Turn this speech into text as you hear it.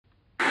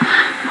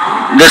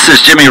This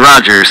is Jimmy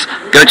Rodgers.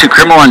 Go to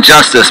Criminal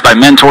Injustice by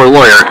Mentour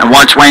Lawyer and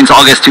watch Wayne's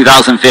August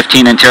 2015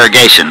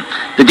 interrogation.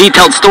 The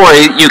detailed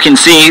story, you can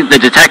see the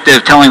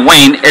detective telling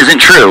Wayne isn't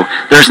true.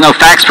 There's no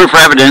facts, proof, or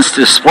evidence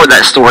to support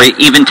that story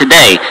even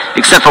today,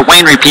 except for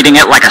Wayne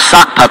repeating it like a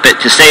sock puppet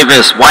to save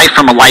his wife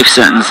from a life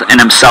sentence and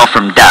himself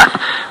from death.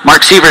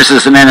 Mark Sievers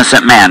is an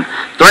innocent man.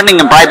 Threatening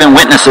and bribing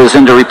witnesses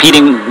into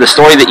repeating the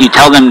story that you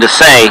tell them to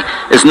say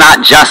is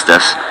not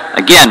justice.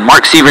 Again,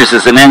 Mark Sievers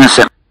is an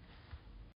innocent